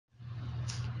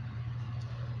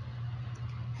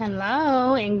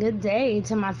Hello and good day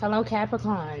to my fellow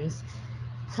Capricorns.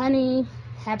 Honey,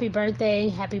 happy birthday,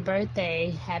 happy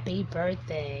birthday, happy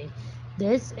birthday.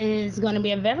 This is going to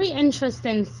be a very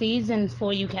interesting season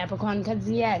for you, Capricorn, because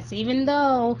yes, even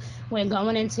though we're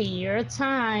going into your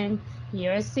time,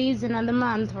 your season of the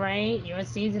month, right? Your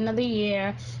season of the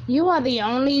year, you are the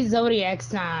only zodiac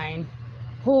sign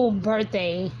who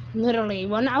birthday, literally,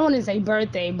 well, I wouldn't say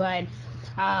birthday, but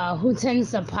who tends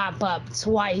to pop up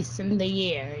twice in the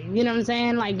year. You know what I'm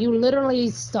saying? Like you literally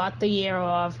start the year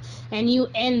off and you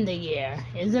end the year.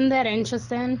 Isn't that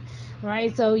interesting?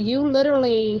 Right? So you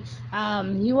literally,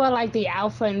 you are like the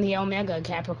alpha and the omega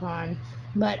Capricorn.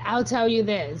 But I'll tell you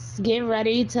this: get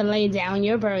ready to lay down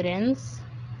your burdens.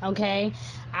 Okay,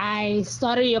 I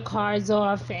started your cards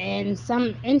off, and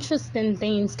some interesting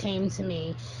things came to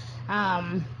me.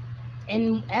 Um,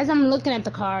 and as I'm looking at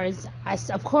the cards,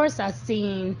 of course I've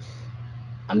seen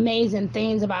amazing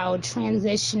things about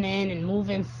transitioning and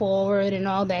moving forward and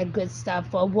all that good stuff.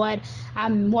 But what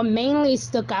mainly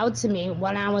stuck out to me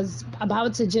when I was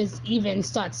about to just even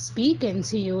start speaking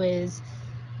to you is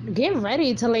get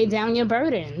ready to lay down your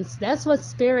burdens. That's what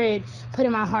Spirit put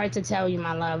in my heart to tell you,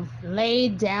 my love. Lay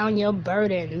down your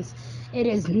burdens. It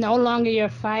is no longer your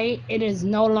fight. It is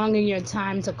no longer your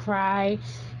time to cry.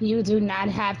 You do not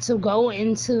have to go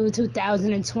into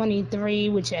 2023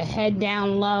 with your head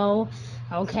down low.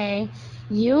 Okay?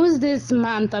 Use this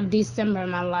month of December,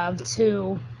 my love,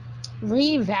 to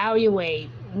reevaluate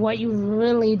what you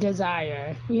really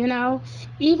desire, even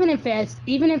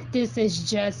if this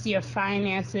is just your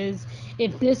finances,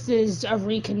 if this is a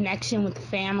reconnection with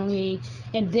family,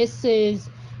 if this is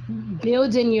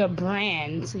building your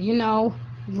brand,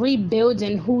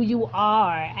 rebuilding who you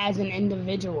are as an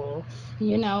individual.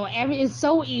 It's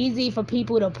so easy for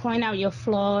people to point out your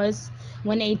flaws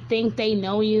when they think they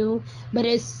know you, but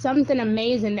it's something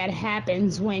amazing that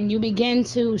happens when you begin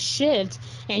to shift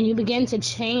and you begin to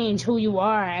change who you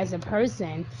are as a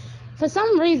person. For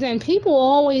some reason, people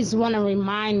always want to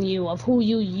remind you of who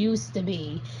you used to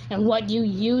be and what you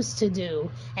used to do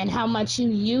and how much you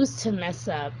used to mess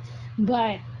up.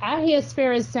 But I hear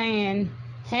Spirit saying,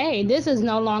 hey, this is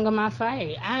no longer my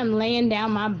fight. I am laying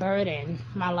down my burden,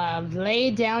 my love.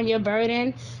 Lay down your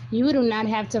burden. You do not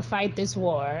have to fight this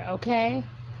war, okay?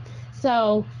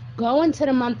 So, go into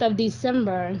the month of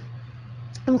December.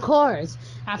 Of course,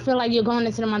 I feel like you're going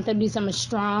into the month of December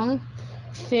strong,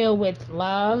 filled with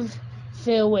love,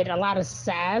 filled with a lot of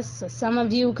sass. Some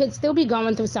of you could still be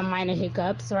going through some minor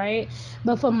hiccups, right?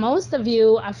 But for most of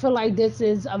you, I feel like this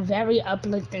is a very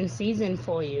uplifting season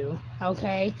for you,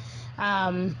 okay?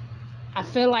 Um, I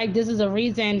feel like this is a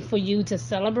reason for you to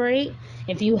celebrate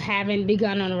if you haven't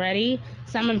begun already.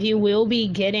 Some of you will be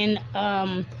getting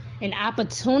an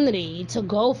opportunity to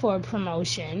go for a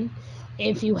promotion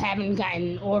if you haven't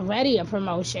gotten already a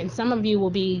promotion. Some of you will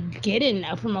be getting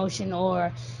a promotion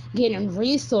or getting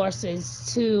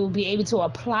resources to be able to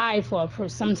apply for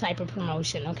some type of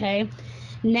promotion, okay?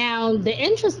 Now, the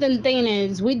interesting thing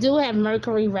is we do have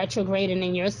Mercury retrograding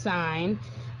in your sign,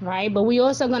 right? But we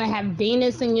also going to have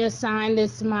Venus in your sign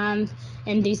this month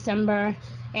in December.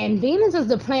 And Venus is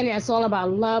the planet that's all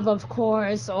about love, of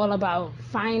course, all about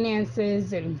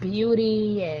finances and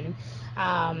beauty and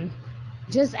um,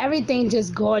 just everything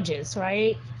just gorgeous,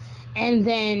 right? And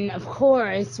then, of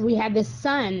course, we have the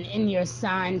sun in your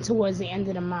sign towards the end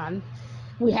of the month.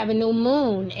 We have a new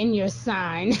moon in your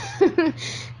sign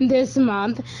this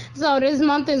month. So this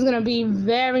month is going to be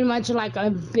very much like a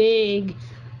big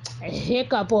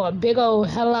hiccup or a big old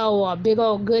hello or a big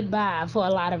old goodbye for a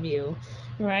lot of you,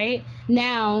 right?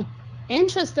 Now,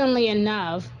 interestingly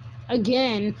enough,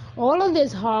 again, all of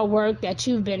this hard work that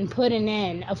you've been putting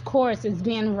in, of course, is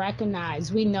being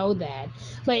recognized. We know that.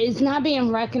 But it's not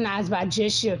being recognized by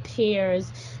just your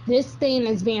peers. This thing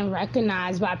is being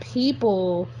recognized by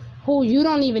people who you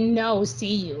don't even know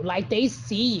see you. Like they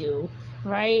see you,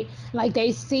 right? Like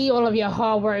they see all of your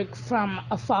hard work from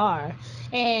afar.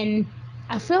 And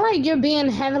I feel like you're being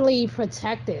heavily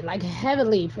protected, like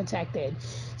heavily protected.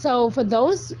 So for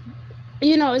those,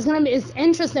 it's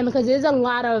interesting because there's a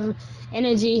lot of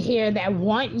energy here that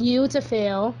want you to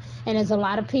fail, and there's a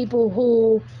lot of people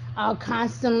who are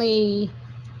constantly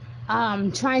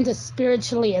trying to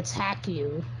spiritually attack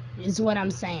you, is what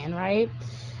I'm saying, right?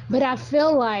 But I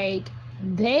feel like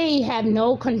they have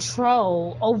no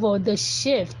control over the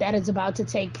shift that is about to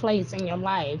take place in your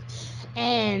life.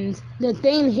 And the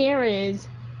thing here is,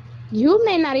 you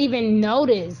may not even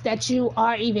notice that you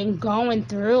are even going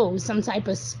through some type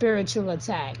of spiritual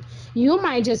attack. You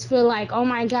might just feel like, oh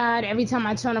my God, every time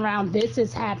I turn around, this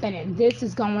is happening, this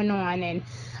is going on, and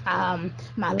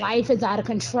My life is out of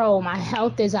control. My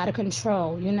health is out of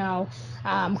control.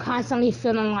 Constantly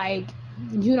feeling like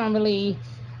you don't really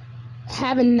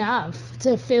have enough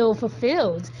to feel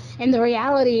fulfilled. And the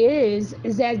reality is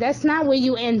that that's not where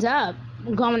you end up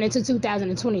going into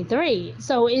 2023.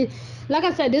 So like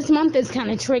I said, this month is kind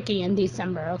of tricky in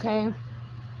December. Okay,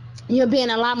 you're being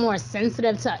a lot more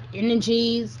sensitive to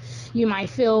energies. You might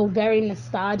feel very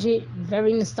nostalgic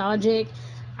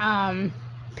um,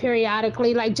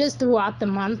 periodically, like just throughout the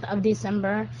month of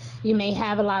December. You may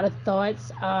have a lot of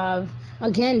thoughts of,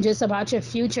 again, just about your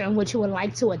future and what you would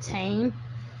like to attain.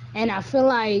 And I feel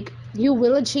like you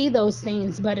will achieve those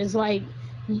things, but it's like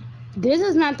this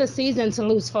is not the season to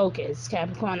lose focus,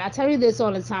 Capricorn. I tell you this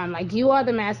all the time. Like, you are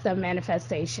the master of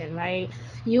manifestation, right?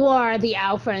 You are the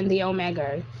alpha and the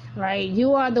omega, right?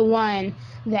 You are the one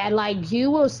that, like, you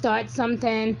will start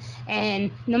something,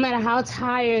 and no matter how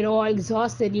tired or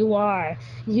exhausted you are,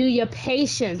 your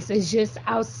patience is just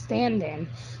outstanding.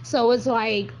 So it's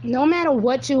like, no matter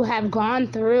what you have gone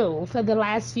through for the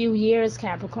last few years,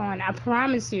 Capricorn, I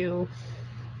promise you,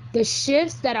 the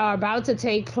shifts that are about to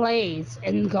take place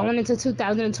and going into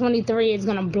 2023 is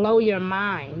going to blow your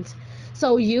mind.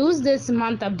 So use this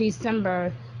month of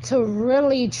December to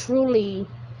really truly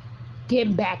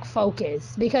get back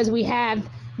focused, because we have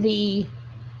the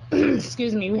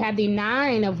excuse me, we have the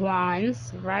 9 of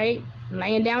Wands, right?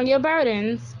 Laying down your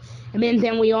burdens. And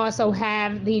then we also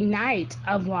have the Knight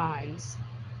of Wands.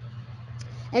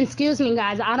 And excuse me,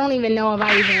 guys, I don't even know if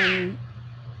I even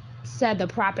said the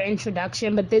proper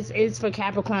introduction, but this is for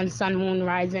Capricorn, Sun, Moon,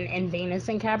 Rising, and Venus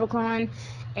in Capricorn,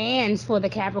 and for the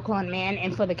Capricorn man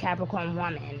and for the Capricorn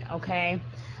woman, okay?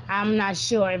 I'm not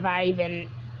sure if I even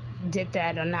did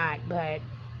that or not, but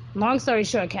long story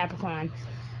short, Capricorn,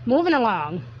 moving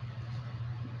along,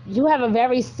 you have a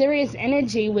very serious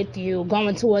energy with you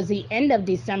going towards the end of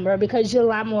December, because you're a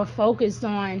lot more focused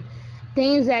on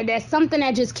things that's something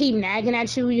that just keep nagging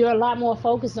at you. You're a lot more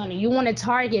focused on it. You want to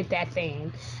target that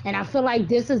thing, and I feel like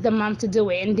this is the month to do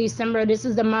it. In December, this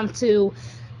is the month to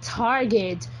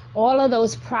target all of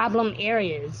those problem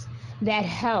areas: that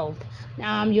health,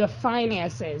 your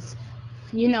finances,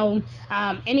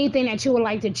 anything that you would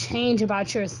like to change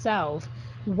about yourself,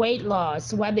 weight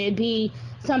loss, whether it be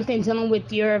something dealing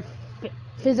with your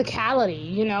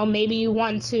physicality. Maybe you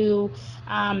want to,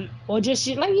 or just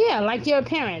like your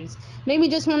appearance. Maybe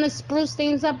you just want to spruce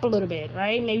things up a little bit,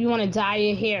 right? Maybe you want to dye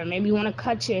your hair. Maybe you want to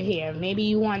cut your hair. Maybe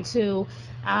you want to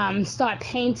start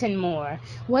painting more.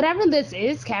 Whatever this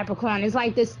is, Capricorn, it's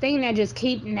like this thing that just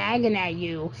keep nagging at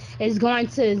you is going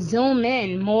to zoom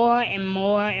in more and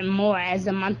more and more as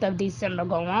the month of December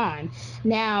go on.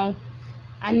 Now,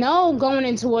 I know going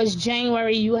in towards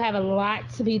January, you have a lot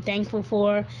to be thankful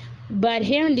for, but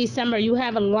here in December, you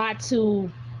have a lot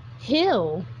to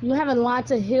heal. You have a lot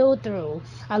to heal through,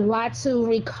 a lot to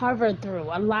recover through,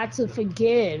 a lot to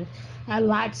forgive, a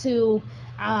lot to,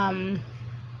 I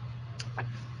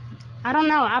don't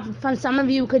know. For some of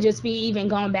you, could just be even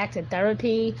going back to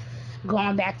therapy,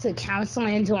 going back to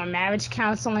counseling, doing marriage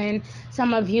counseling.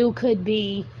 Some of you could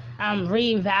be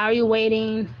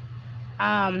reevaluating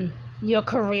um, your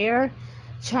career,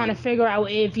 trying to figure out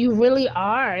if you really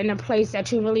are in a place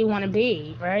that you really want to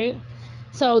be, right?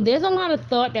 So there's a lot of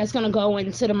thought that's going to go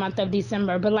into the month of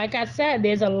December. But like I said,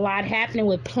 there's a lot happening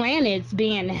with planets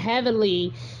being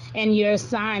heavily in your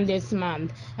sign this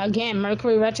month. Again,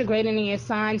 Mercury retrograding in your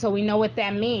sign, so we know what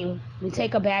that means. We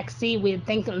take a back seat. We're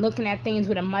looking at things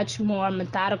with a much more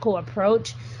methodical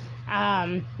approach.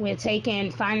 We're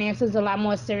taking finances a lot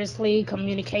more seriously,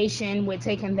 communication, we're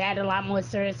taking that a lot more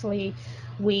seriously.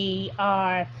 We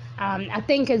are, I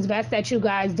think it's best that you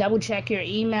guys double check your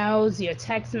emails, your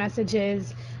text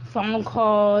messages, phone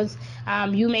calls.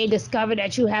 You may discover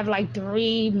that you have like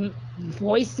 3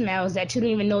 voicemails that you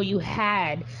didn't even know you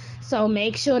had. So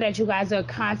make sure that you guys are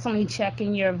constantly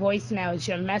checking your voicemails,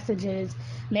 your messages.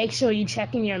 Make sure you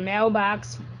checking your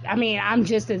mailbox. I mean, I'm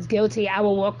just as guilty. I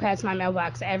will walk past my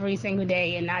mailbox every single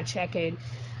day and not check it.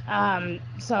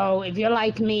 So if you're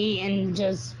like me and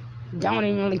just don't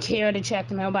even really care to check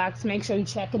the mailbox, make sure you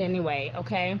check it anyway,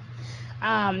 okay?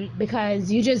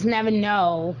 Because you just never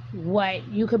know what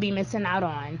you could be missing out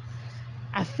on.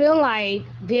 I feel like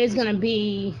there's going to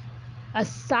be a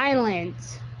silent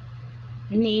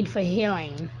need for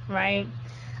healing, right?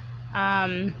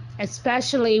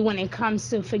 Especially when it comes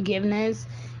to forgiveness,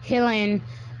 healing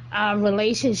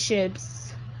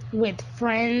relationships with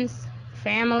friends,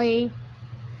 family.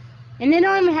 And it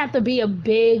don't even have to be a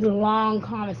big, long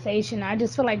conversation. I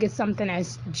just feel like it's something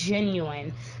that's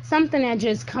genuine, something that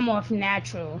just come off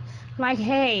natural. Like,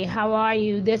 hey, how are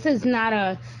you? This is not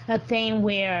a thing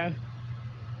where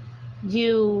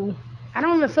I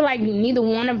don't even feel like neither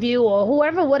one of you or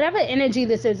whoever, whatever energy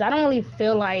this is, I don't really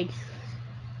feel like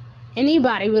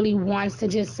anybody really wants to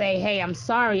just say, hey, I'm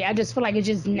sorry. I just feel like it's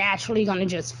just naturally going to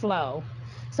just flow.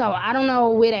 So I don't know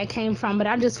where that came from, but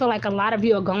I just feel like a lot of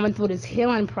you are going through this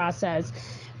healing process,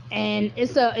 and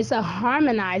it's a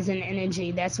harmonizing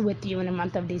energy that's with you in the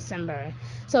month of December.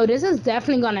 So this is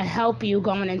definitely going to help you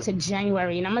going into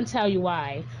January, and I'm going to tell you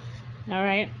why. All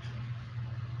right.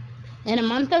 In the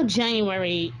month of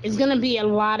January, it's going to be a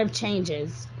lot of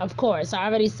changes. Of course, I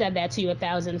already said that to you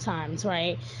 1,000 times,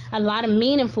 right? A lot of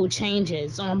meaningful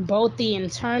changes on both the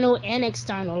internal and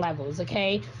external levels,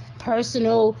 okay?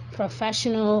 Personal,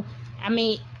 professional. I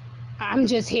mean, I'm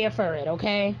just here for it,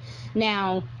 okay?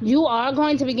 Now, you are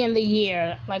going to begin the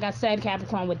year, like I said,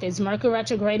 Capricorn, with this Mercury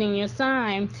retrograde in your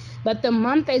sign, but the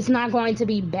month is not going to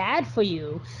be bad for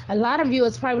you. A lot of you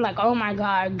is probably like, oh my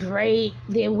God, great,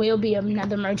 there will be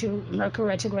another Mercury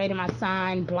retrograde in my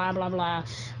sign, blah, blah, blah.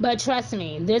 But trust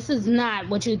me, this is not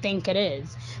what you think it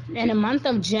is. And the month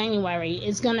of January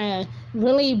is going to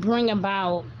really bring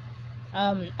about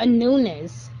a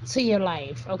newness to your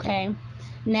life, okay?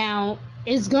 Now,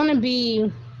 it's going to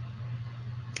be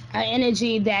an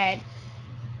energy that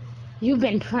you've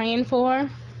been praying for,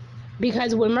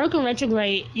 because with Mercury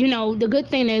retrograde, the good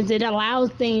thing is it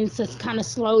allows things to kind of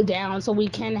slow down so we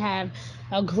can have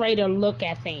a greater look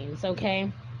at things,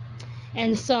 okay?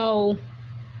 And so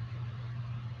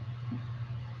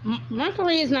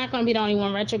Mercury is not going to be the only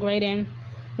one retrograding,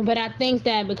 but I think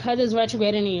that because it's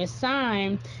retrograding in your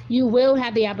sign, you will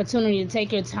have the opportunity to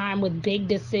take your time with big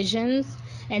decisions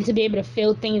and to be able to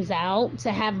fill things out, to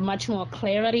have much more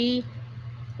clarity,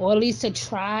 or at least to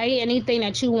try anything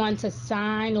that you want to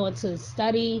sign or to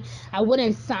study. I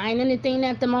wouldn't sign anything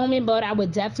at the moment, but I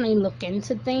would definitely look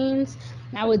into things.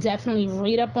 I would definitely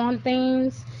read up on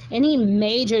things. Any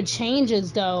major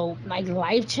changes, though, like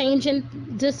life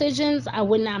changing decisions, I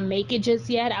would not make it just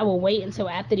yet. I will wait until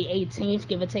after the 18th,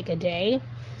 give or take a day.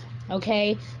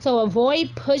 Okay, so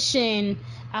avoid pushing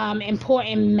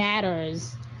important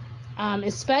matters,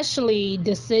 especially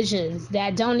decisions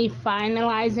that don't need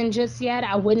finalizing just yet.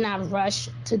 I would not rush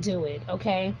to do it,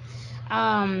 okay?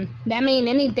 That means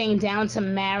anything down to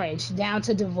marriage, down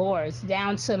to divorce,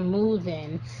 down to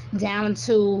moving, down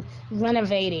to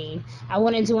renovating. I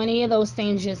wouldn't do any of those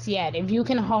things just yet. If you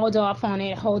can hold off on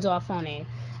it, hold off on it.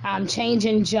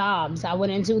 Changing jobs, I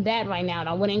wouldn't do that right now.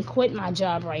 I wouldn't quit my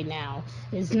job right now.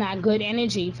 It's not good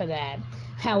energy for that.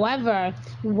 However,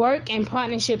 work and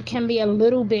partnership can be a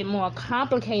little bit more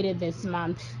complicated this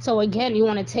month. So again, you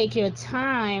want to take your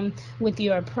time with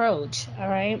your approach, all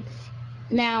right?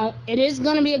 Now, it is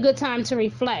going to be a good time to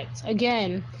reflect.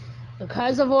 Again,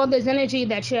 because of all this energy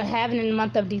that you're having in the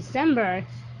month of December,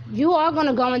 you are going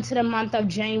to go into the month of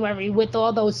January with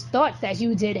all those thoughts that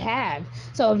you did have.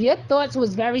 So if your thoughts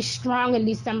was very strong in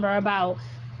December about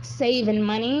saving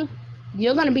money,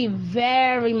 you're going to be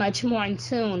very much more in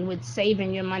tune with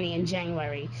saving your money in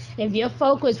January. If your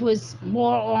focus was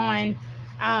more on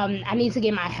I need to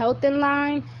get my health in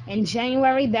line in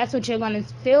January, that's what you're going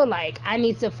to feel like. I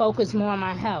need to focus more on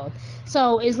my health.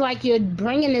 So it's like you're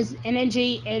bringing this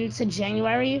energy into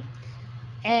January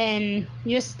and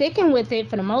you're sticking with it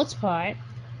for the most part.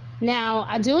 Now,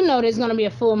 I do know there's going to be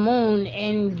a full moon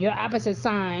in your opposite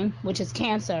sign, which is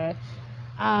Cancer.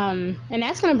 And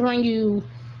that's going to bring you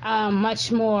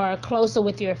much more closer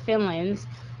with your feelings,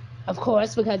 of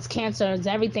course, because Cancer is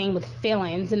everything with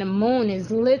feelings, and the moon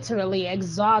is literally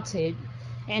exalted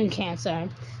in Cancer.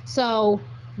 So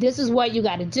this is what you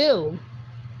got to do,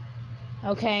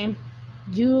 okay?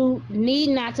 You need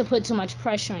not to put too much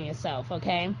pressure on yourself,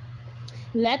 okay?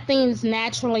 Let things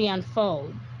naturally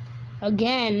unfold.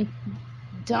 Again,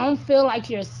 don't feel like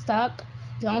you're stuck.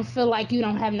 Don't feel like you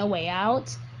don't have no way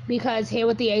out. Because here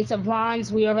with the Ace of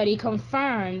Wands, we already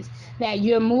confirmed that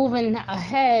you're moving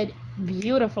ahead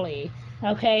beautifully.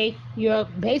 Okay? You're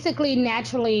basically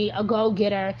naturally a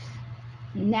go-getter,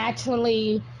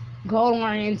 naturally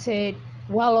goal-oriented,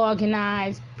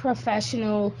 well-organized,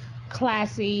 professional,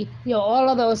 classy, all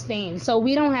of those things. So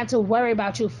we don't have to worry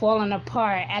about you falling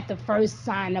apart at the first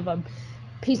sign of a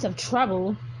piece of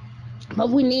trouble. But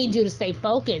we need you to stay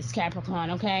focused,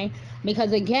 Capricorn, okay?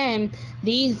 Because again,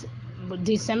 these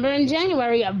December and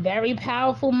January are very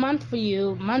powerful months for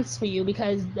you,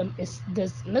 because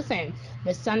listen,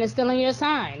 the sun is still in your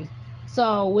sign.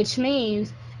 So, which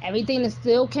means everything is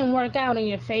still can work out in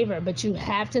your favor, but you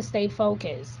have to stay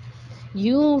focused.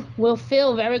 You will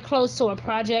feel very close to a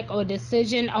project or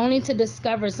decision only to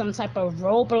discover some type of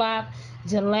roadblock,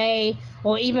 delay,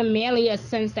 or even merely a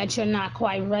sense that you're not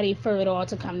quite ready for it all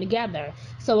to come together.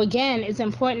 So again, it's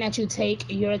important that you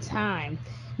take your time.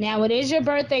 Now, it is your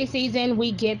birthday season.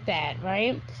 We get that,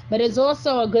 right? But it's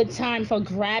also a good time for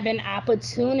grabbing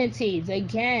opportunities.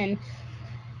 Again,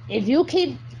 if you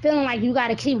keep feeling like you got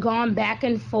to keep going back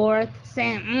and forth,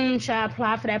 saying, should I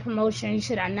apply for that promotion?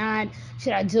 Should I not?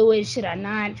 Should I do it? Should I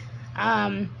not?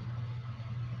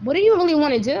 What do you really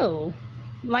want to do?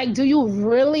 Like, do you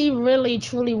really, really,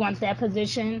 truly want that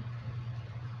position?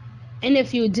 And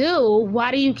if you do, why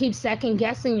do you keep second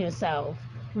guessing yourself?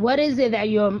 What is it that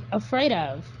you're afraid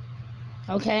of?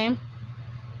 Okay?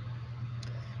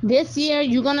 This year,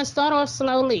 you're going to start off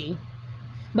slowly,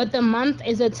 but the month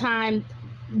is a time,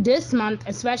 this month,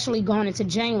 especially going into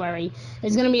January,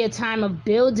 is going to be a time of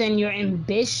building your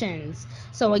ambitions.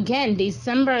 So, again,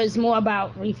 December is more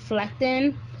about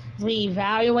reflecting,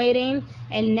 reevaluating,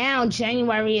 and now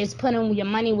January is putting your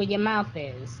money where your mouth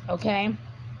is. Okay?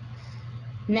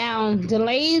 Now,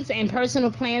 delays and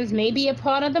personal plans may be a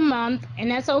part of the month,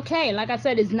 and that's okay. Like I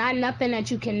said, it's not nothing that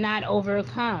you cannot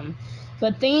overcome.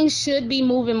 But things should be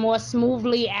moving more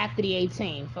smoothly after the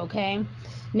 18th, okay?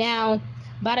 Now,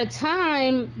 by the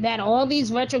time that all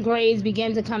these retrogrades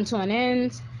begin to come to an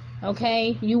end,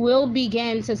 okay, you will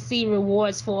begin to see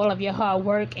rewards for all of your hard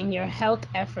work and your health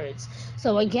efforts.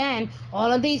 So, again,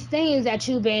 all of these things that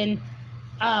you've been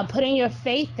putting your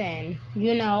faith in,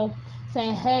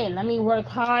 saying, hey, let me work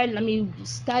hard, let me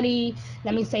study,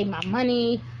 let me save my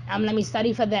money, let me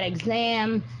study for that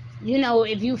exam.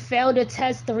 If you failed a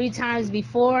test 3 times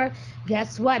before,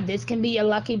 guess what? This can be your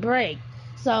lucky break.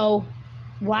 So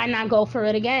why not go for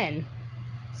it again?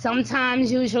 Sometimes,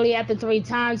 usually after 3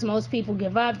 times, most people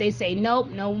give up. They say, nope,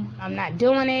 no, I'm not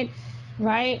doing it,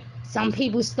 right? Some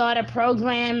people start a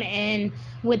program and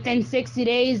within 60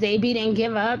 days, they didn't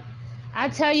give up. I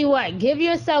tell you what, give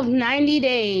yourself 90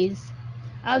 days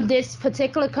of this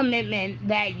particular commitment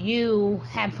that you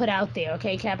have put out there,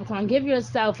 okay, Capricorn? Give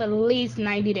yourself at least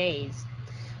 90 days.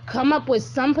 Come up with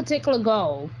some particular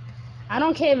goal. I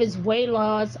don't care if it's weight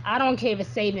loss. I don't care if it's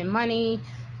saving money.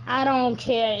 I don't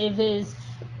care if it's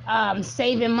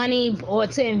saving money or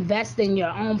to invest in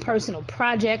your own personal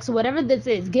projects. Whatever this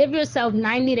is, give yourself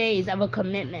 90 days of a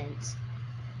commitment,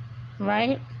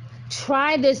 right?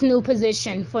 Try this new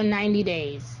position for 90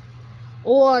 days.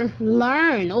 Or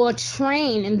learn or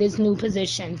train in this new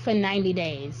position for 90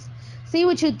 days. See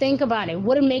what you think about it.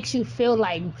 What it makes you feel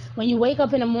like. When you wake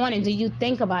up in the morning, do you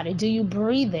think about it? Do you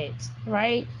breathe it,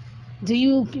 right?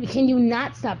 Can you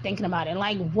not stop thinking about it?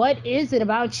 Like, what is it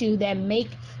about you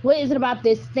what is it about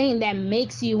this thing that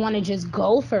makes you want to just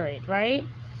go for it, right?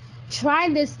 Try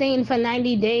this thing for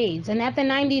 90 days. And after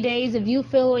 90 days, if you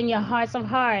feel in your hearts of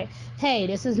heart, hey,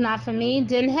 this is not for me,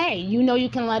 then hey, you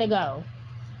can let it go.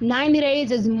 90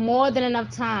 days is more than enough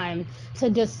time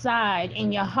to decide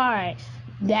in your heart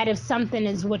that if something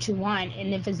is what you want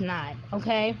and if it's not,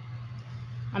 okay?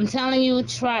 I'm telling you,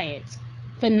 try it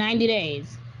for 90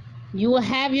 days. You will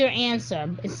have your answer,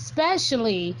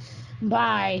 especially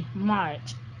by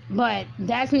March. But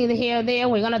that's neither here nor there.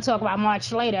 We're going to talk about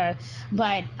March later.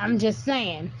 But I'm just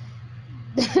saying,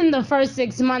 the first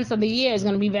 6 months of the year is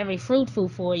going to be very fruitful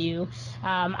for you.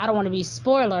 I don't want to be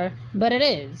spoiler, but it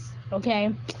is,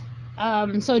 okay?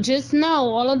 So just know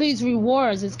all of these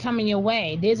rewards is coming your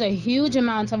way. There's a huge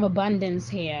amount of abundance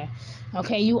here.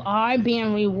 Okay, you are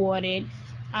being rewarded.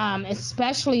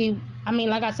 Especially, I mean,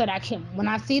 like I said, when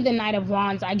I see the Knight of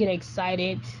Wands, I get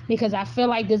excited because I feel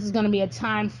like this is going to be a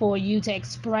time for you to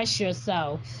express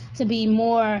yourself, to be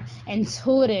more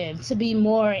intuitive, to be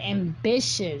more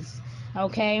ambitious.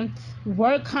 Okay,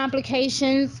 work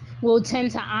complications will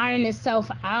tend to iron itself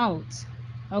out.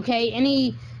 Okay,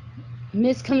 any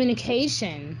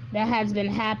miscommunication that has been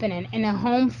happening in the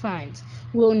home front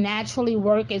will naturally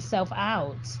work itself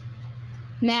out.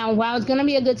 Now, while it's going to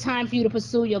be a good time for you to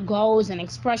pursue your goals and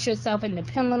express yourself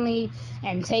independently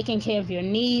and taking care of your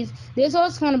needs, there's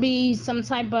also going to be some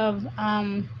type of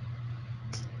a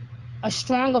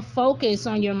stronger focus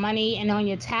on your money and on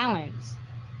your talents.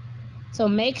 So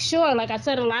make sure, like I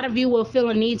said, a lot of you will feel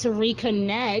a need to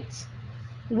reconnect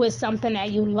with something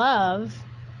that you love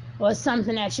or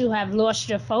something that you have lost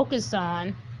your focus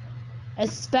on,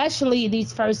 especially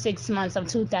these first 6 months of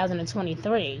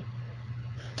 2023.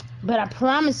 But I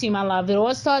promise you, my love, it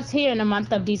all starts here in the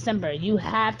month of December. You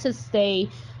have to stay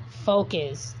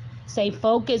focused. Stay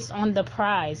focused on the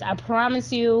prize. I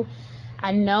promise you,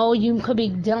 I know you could be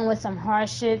dealing with some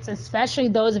hardships, especially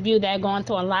those of you that are going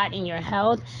through a lot in your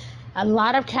health. A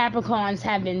lot of Capricorns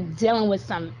have been dealing with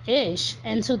some ish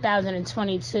in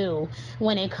 2022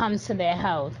 when it comes to their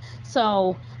health.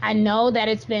 So I know that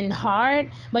it's been hard,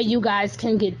 but you guys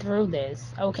can get through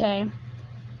this, okay?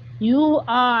 You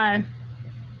are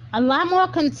a lot more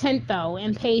content, though,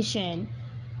 and patient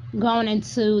going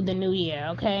into the new year,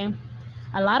 okay?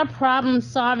 A lot of problem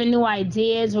solving, new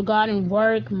ideas regarding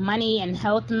work, money, and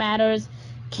health matters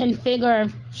can figure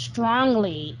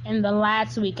strongly in the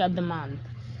last week of the month,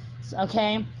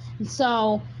 okay?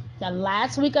 So, the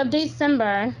last week of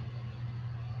December,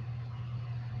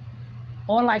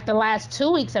 or like the last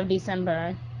 2 weeks of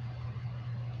December,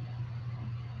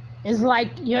 is like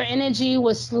your energy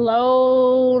will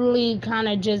slowly kind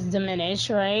of just diminish,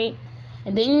 right?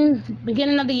 And then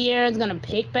beginning of the year is gonna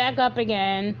pick back up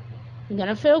again. You're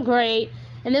gonna feel great,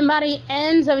 and then by the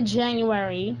end of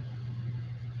January,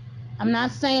 I'm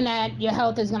not saying that your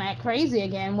health is gonna act crazy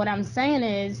again. What I'm saying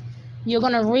is you're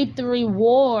gonna reap the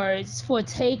rewards for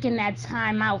taking that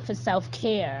time out for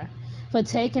self-care, for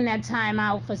taking that time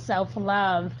out for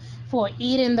self-love, for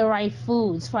eating the right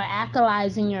foods, for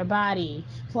actualizing your body,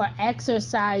 for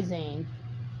exercising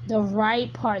the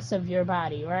right parts of your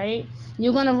body, right?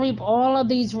 You're gonna reap all of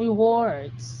these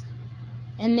rewards,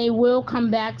 and they will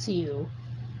come back to you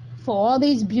for all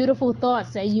these beautiful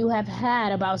thoughts that you have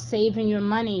had about saving your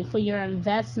money for your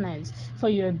investments, for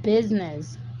your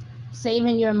business,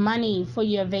 saving your money for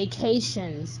your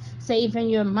vacations, saving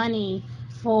your money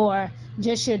for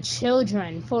just your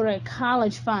children, for a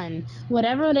college fund,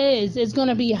 whatever it is, it's going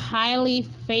to be highly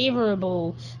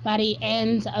favorable by the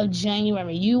end of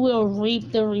January. You will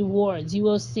reap the rewards. You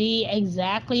will see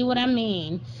exactly what I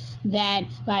mean. That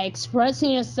by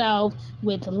expressing yourself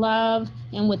with love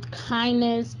and with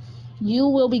kindness, you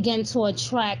will begin to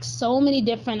attract so many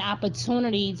different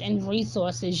opportunities and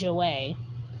resources your way.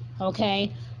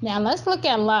 Okay, now let's look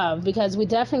at love, because we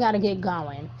definitely got to get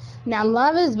going. Now,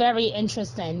 love is very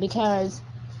interesting because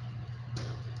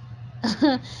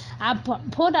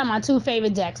pulled out my two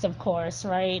favorite decks, of course,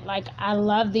 right? Like, I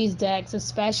love these decks,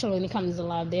 especially when it comes to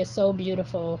love. They're so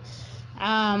beautiful.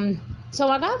 So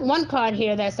I got one card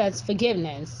here that says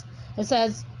forgiveness. It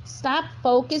says, stop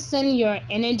focusing your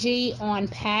energy on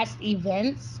past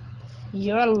events.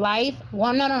 Your life,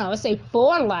 well, no, let's say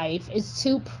for life is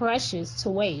too precious to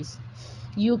waste.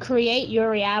 You create your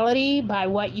reality by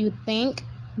what you think,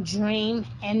 dream,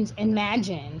 and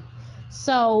imagine.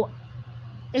 So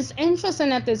it's interesting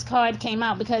that this card came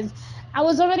out, because I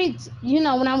was already,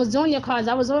 when I was doing your cards,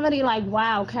 I was already like,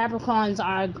 wow, Capricorns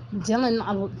are dealing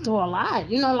through a lot.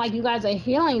 Like, you guys are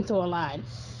healing through a lot.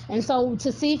 And so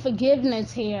to see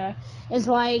forgiveness here is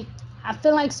like, I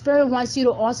feel like Spirit wants you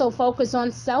to also focus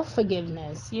on self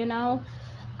forgiveness.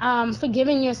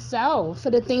 Forgiving yourself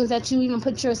for the things that you even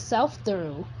put yourself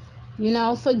through,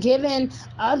 forgiving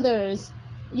others.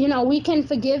 We can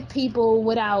forgive people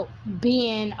without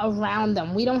being around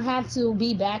them. We don't have to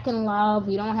be back in love.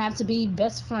 We don't have to be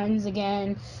best friends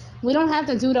again. We don't have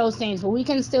to do those things, but we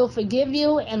can still forgive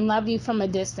you and love you from a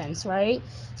distance, right?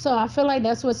 So I feel like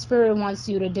that's what Spirit wants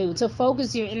you to do, to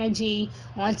focus your energy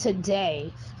on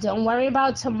today. Don't worry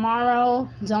about tomorrow.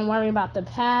 Don't worry about the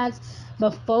past,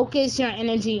 but focus your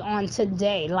energy on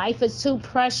today. Life is too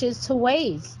precious to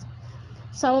waste.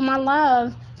 So, my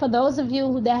love, for those of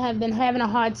you that have been having a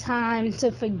hard time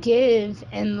to forgive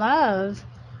and love,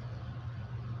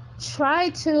 try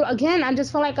to, again, I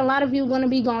just feel like a lot of you are going to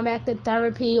be going back to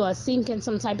therapy or seeking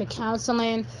some type of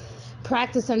counseling,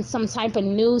 practicing some type of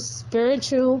new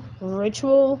spiritual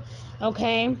ritual,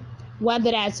 okay?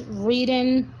 Whether that's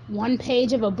reading one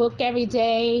page of a book every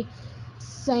day,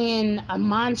 saying a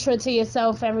mantra to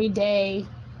yourself every day,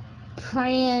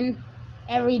 praying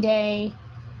every day,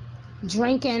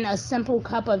 drinking a simple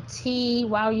cup of tea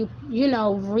while you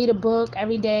read a book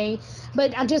every day.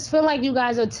 But I just feel like you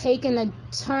guys are taking a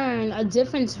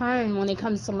different turn when it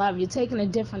comes to love. You're taking a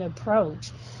different approach,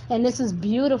 and this is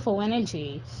beautiful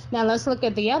energy. Now let's look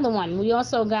at the other one. We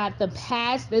also got the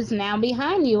past is now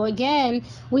behind you. Again,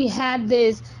 we had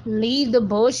this: leave the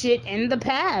bullshit in the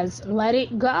past, let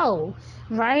it go,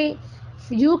 right?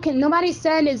 Nobody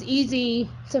said it's easy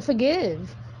to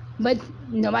forgive, but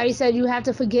nobody said you have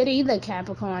to forget either,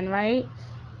 Capricorn, right?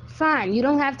 Fine, you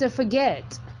don't have to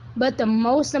forget. But the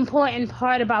most important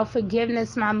part about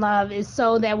forgiveness, my love, is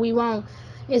so that we won't,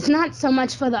 it's not so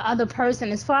much for the other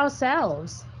person, it's for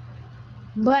ourselves.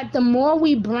 But the more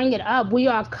we bring it up, we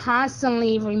are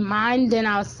constantly reminding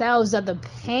ourselves of the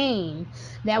pain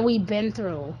that we've been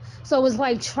through. So it's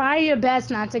like, try your best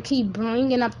not to keep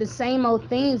bringing up the same old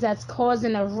things that's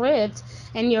causing a rift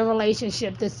in your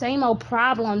relationship, the same old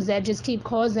problems that just keep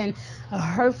causing a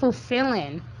hurtful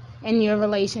feeling in your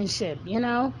relationship.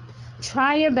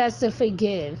 Try your best to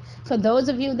forgive. For those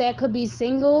of you that could be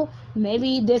single,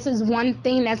 maybe this is one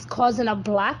thing that's causing a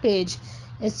blockage,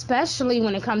 especially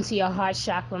when it comes to your heart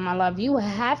chakra, my love. You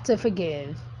have to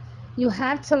forgive. You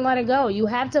have to let it go. You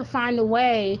have to find a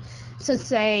way to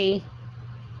say,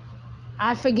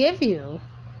 I forgive you.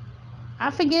 I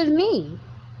forgive me.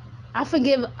 I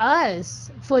forgive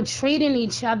us for treating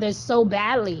each other so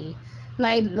badly.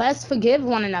 Like, let's forgive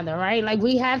one another, right? Like,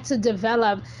 we have to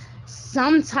develop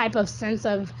some type of sense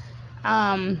of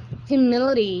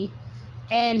humility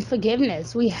and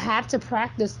forgiveness. We have to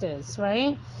practice this,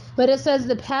 right? But it says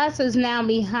the past is now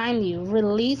behind you.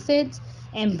 Release it,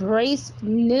 embrace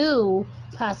new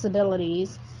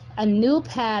possibilities. A new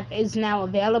path is now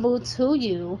available to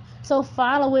you, so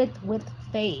follow it with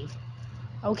faith.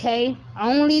 Okay?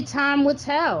 Only time will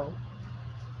tell.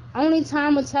 Only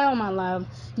time will tell, my love.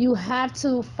 You have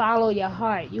to follow your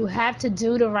heart. You have to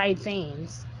do the right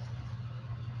things.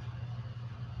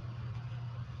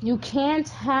 You can't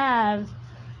have,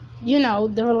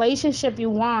 the relationship you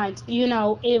want,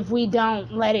 if we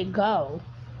don't let it go.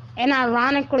 And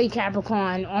ironically,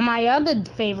 Capricorn, on my other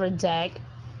favorite deck,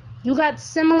 you got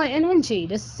similar energy.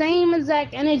 The same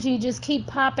exact energy just keep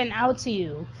popping out to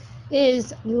you.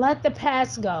 Is let the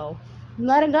past go.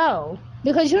 Let it go.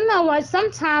 Because you know what?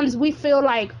 Sometimes we feel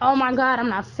like, oh my God, I'm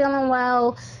not feeling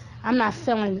well. I'm not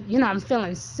feeling, I'm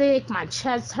feeling sick. My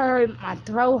chest hurt. My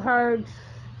throat hurt.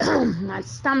 My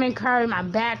stomach hurt. My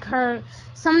back hurt.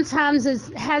 Sometimes it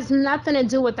has nothing to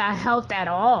do with our health at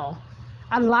all.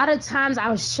 A lot of times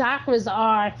our chakras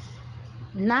are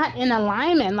not in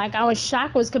alignment. Like, our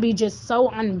chakras could be just so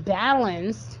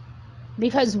unbalanced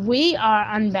because we are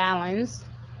unbalanced,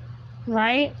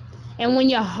 right? And when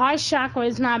your heart chakra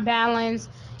is not balanced,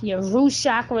 your root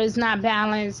chakra is not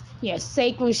balanced, your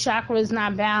sacral chakra is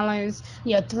not balanced,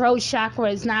 your throat chakra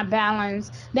is not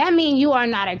balanced, that means you are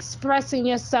not expressing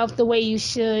yourself the way you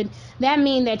should. That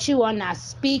means that you are not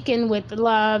speaking with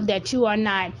love, that you are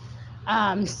not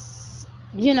um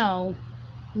you know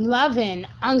loving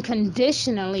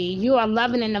unconditionally. You are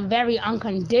loving in a very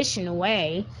unconditional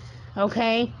way,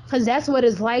 okay? Because that's what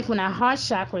it's like when our heart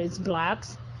chakra is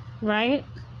blocked, right?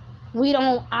 We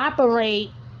don't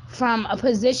operate from a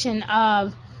position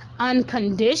of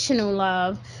unconditional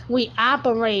love. We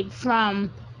operate from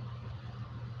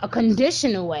a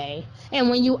conditional way. And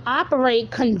when you operate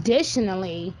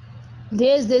conditionally,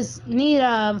 there's this need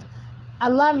of, I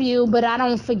love you, but I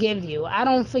don't forgive you. I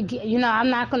don't forget, I'm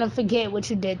not going to forget what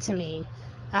you did to me.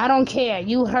 I don't care.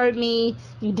 You hurt me.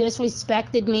 You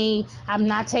disrespected me. I'm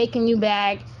not taking you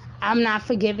back. I'm not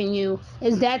forgiving you.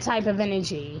 It's that type of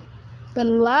energy. But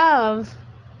love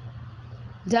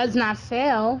does not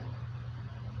fail.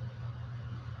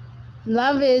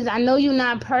 Love is, I know you're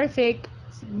not perfect,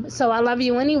 so I love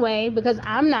you anyway because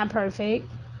I'm not perfect,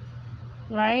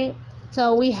 right?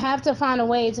 So we have to find a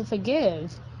way to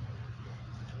forgive.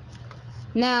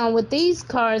 Now, with these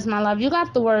cards, my love, you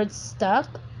got the word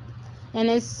stuck. And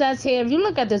it says here, if you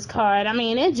look at this card, I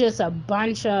mean, it's just a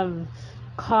bunch of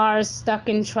cars stuck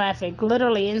in traffic,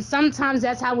 literally. And sometimes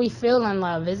that's how we feel in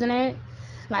love, isn't it?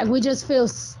 Like, we just feel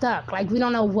stuck. Like, we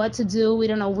don't know what to do. We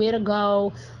don't know where to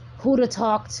go, who to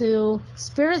talk to.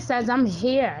 Spirit says, I'm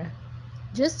here.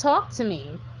 Just talk to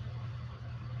me.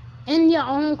 In your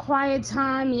own quiet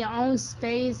time, your own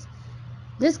space.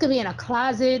 This could be in a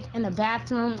closet, in a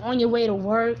bathroom, on your way to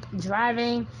work,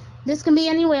 driving. This can be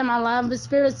anywhere, my love. The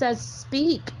Spirit says,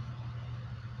 speak.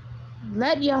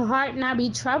 Let your heart not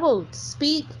be troubled.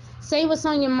 Speak. Say what's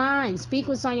on your mind. Speak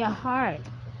what's on your heart.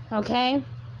 Okay?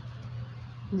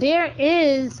 There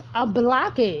is a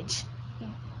blockage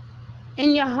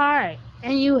in your heart,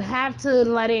 and you have to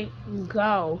let it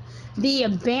go. The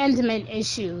abandonment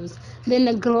issues, the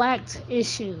neglect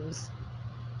issues.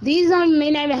 These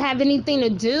may not even have anything to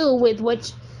do with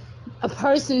what a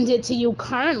person did to you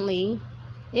currently.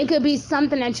 It could be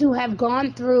something that you have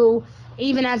gone through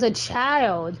even as a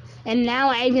child, and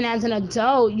now even as an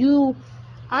adult, you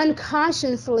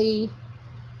unconsciously,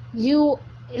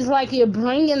 it's like you're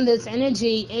bringing this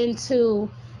energy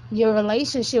into your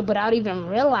relationship without even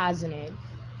realizing it,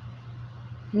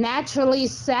 naturally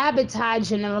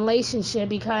sabotaging the relationship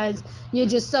because you're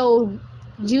just so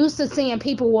used to seeing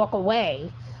people walk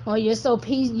away, or you're so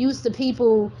used to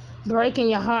people breaking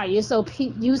your heart. You're so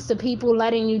used to people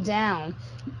letting you down.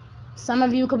 Some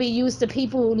of you could be used to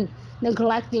people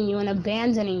neglecting you and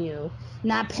abandoning you,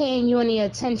 not paying you any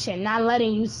attention, not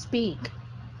letting you speak,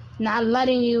 not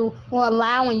letting you or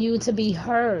allowing you to be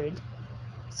heard.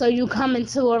 So you come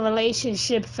into a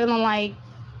relationship feeling like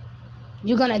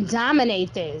you're going to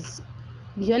dominate this.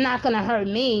 You're not going to hurt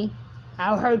me.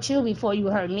 I'll hurt you before you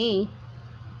hurt me.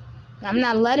 I'm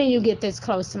not letting you get this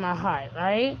close to my heart,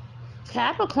 right?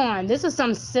 Capricorn, this is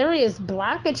some serious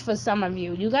blockage for some of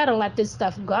you. You got to let this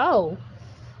stuff go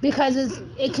because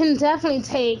it can definitely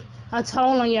take a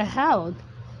toll on your health.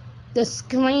 The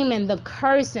screaming, the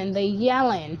cursing, the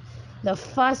yelling, the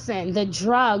fussing, the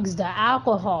drugs, the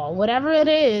alcohol, whatever it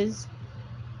is,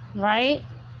 right?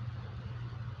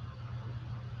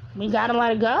 We gotta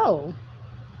let it go.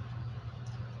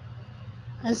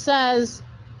 It says,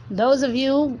 those of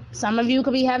you, some of you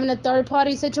could be having a third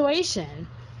party situation.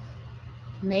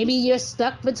 Maybe you're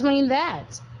stuck between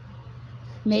that.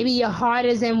 Maybe your heart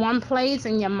is in one place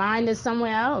and your mind is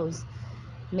somewhere else.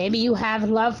 Maybe you have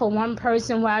love for one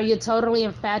person while you're totally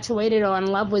infatuated or in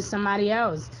love with somebody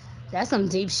else. That's some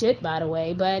deep shit, by the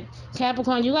way. But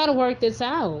Capricorn, you got to work this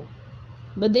out.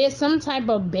 But there's some type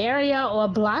of barrier or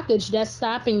blockage that's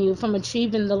stopping you from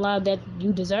achieving the love that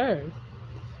you deserve.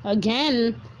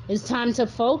 Again, it's time to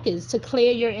focus, to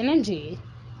clear your energy.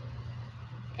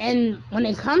 And when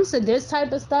it comes to this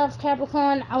type of stuff,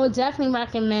 Capricorn, I would definitely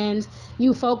recommend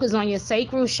you focus on your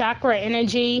sacral chakra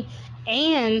energy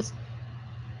and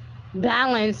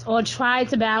balance, or try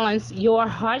to balance your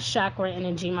heart chakra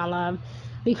energy, my love,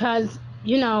 because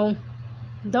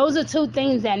those are two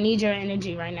things that need your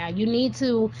energy right now. You need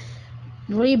to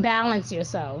rebalance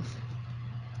yourself.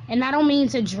 And I don't mean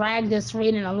to drag this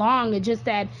reading along. It's just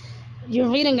that your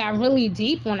reading got really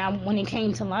deep when it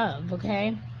came to love,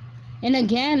 okay? And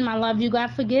again, my love, you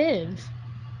got forgive.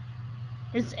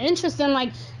 It's interesting,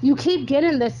 like, you keep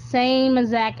getting the same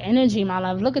exact energy, my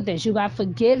love. Look at this. You got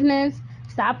forgiveness.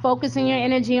 Stop focusing your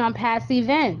energy on past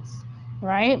events,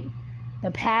 right?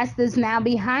 The past is now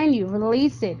behind you.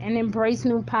 Release it and embrace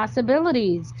new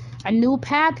possibilities. A new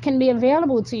path can be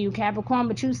available to you, Capricorn,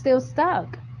 but you still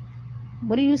stuck.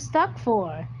 What are you stuck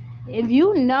for? If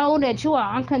you know that you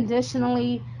are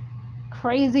unconditionally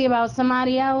crazy about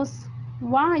somebody else,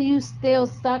 why are you still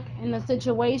stuck in a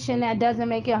situation that doesn't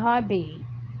make your heart beat?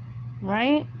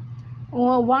 Right?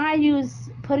 Or why are you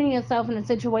putting yourself in a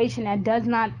situation that does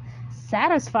not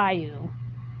satisfy you?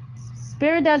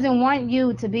 Spirit doesn't want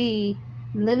you to be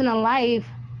living a life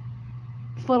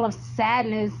full of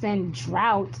sadness and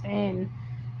drought and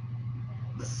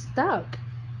stuck.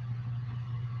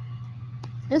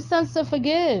 It says to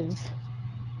forgive,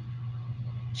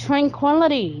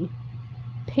 tranquility,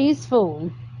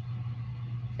 peaceful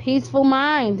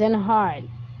mind and heart,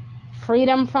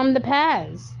 freedom from the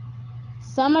past.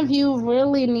 Some of you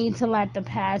really need to let the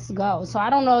past go. So I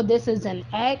don't know if this is an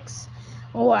ex,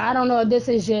 or I don't know if this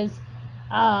is just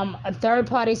a third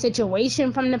party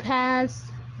situation from the past.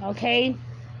 Okay,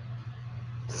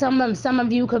 some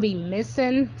of you could be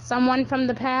missing someone from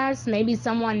the past. Maybe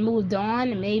someone moved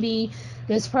on, and maybe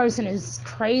this person is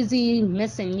crazy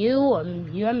missing you, or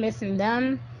you're missing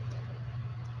them.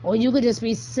 Or you could just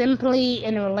be simply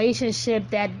in a relationship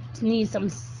that needs some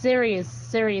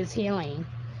serious healing.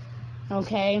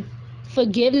 Okay?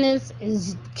 Forgiveness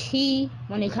is key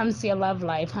when it comes to your love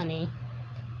life, honey.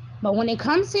 But when it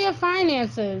comes to your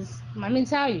finances, let me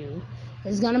tell you,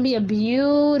 it's going to be a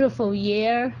beautiful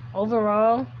year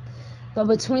overall. But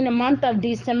between the month of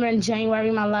December and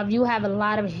January, my love, you have a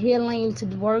lot of healing to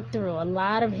work through, a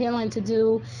lot of healing to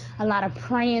do, a lot of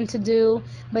praying to do.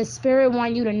 But Spirit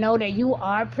wants you to know that you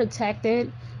are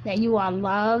protected, that you are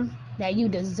loved, that you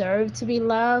deserve to be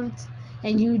loved,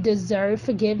 and you deserve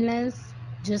forgiveness,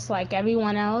 just like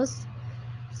everyone else.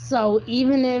 So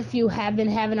even if you have been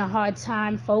having a hard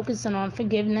time focusing on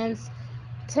forgiveness,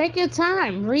 take your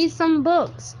time, read some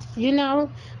books,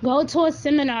 go to a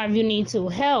seminar if you need to.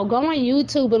 Hell, go on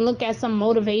YouTube and look at some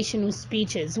motivational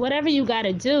speeches, whatever you got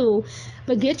to do.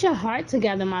 But get your heart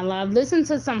together, my love. Listen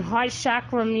to some heart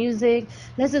chakra music,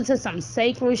 listen to some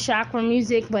sacral chakra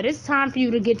music. But it's time for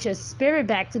you to get your spirit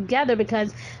back together,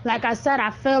 because like I said,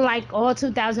 I feel like all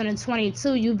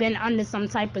 2022 you've been under some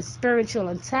type of spiritual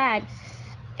attack,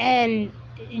 and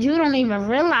you don't even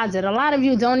realize it. A lot of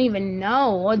you don't even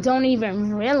know, or don't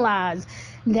even realize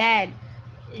that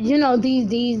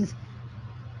these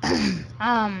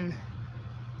um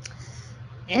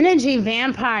energy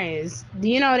vampires,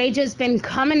 they just been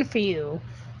coming for you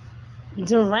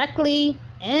directly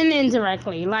and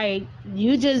indirectly. Like,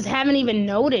 you just haven't even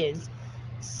noticed.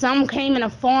 Some came in a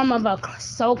form of a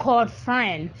so-called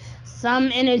friend. Some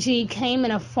energy came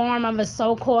in a form of a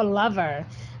so-called lover,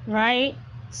 right?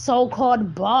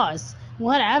 So-called boss,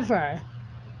 whatever.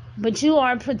 But you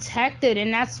are protected,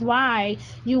 and that's why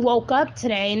you woke up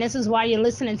today, and this is why you're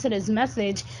listening to this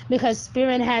message, because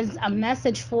Spirit has a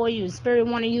message for you. Spirit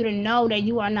wanted you to know that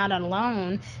you are not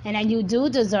alone, and that you do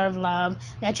deserve love,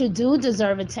 that you do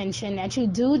deserve attention, that you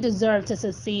do deserve to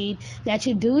succeed, that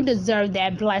you do deserve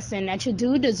that blessing, that you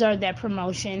do deserve that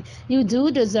promotion, you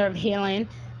do deserve healing,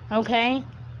 okay?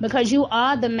 Because you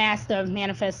are the master of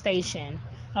manifestation.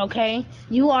 Okay,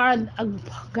 you are a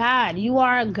god, you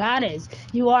are a goddess,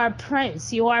 you are a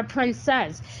prince, you are a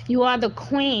princess, you are the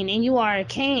queen, and you are a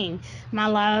king, my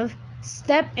love.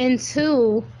 Step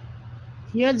into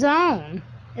your zone.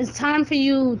 It's time for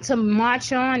you to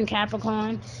march on,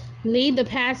 Capricorn. Leave the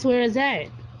past where it's at.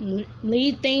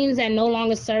 Leave things that no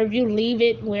longer serve you. Leave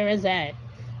it where it's at.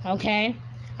 Okay?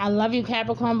 I love you,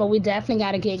 Capricorn, but we definitely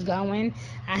got to get going.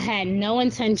 I had no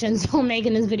intentions on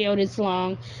making this video this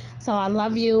long. So I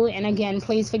love you. And again,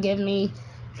 please forgive me.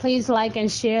 Please like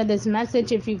and share this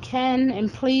message if you can.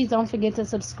 And please don't forget to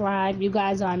subscribe. You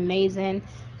guys are amazing.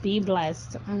 Be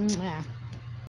blessed. Mwah.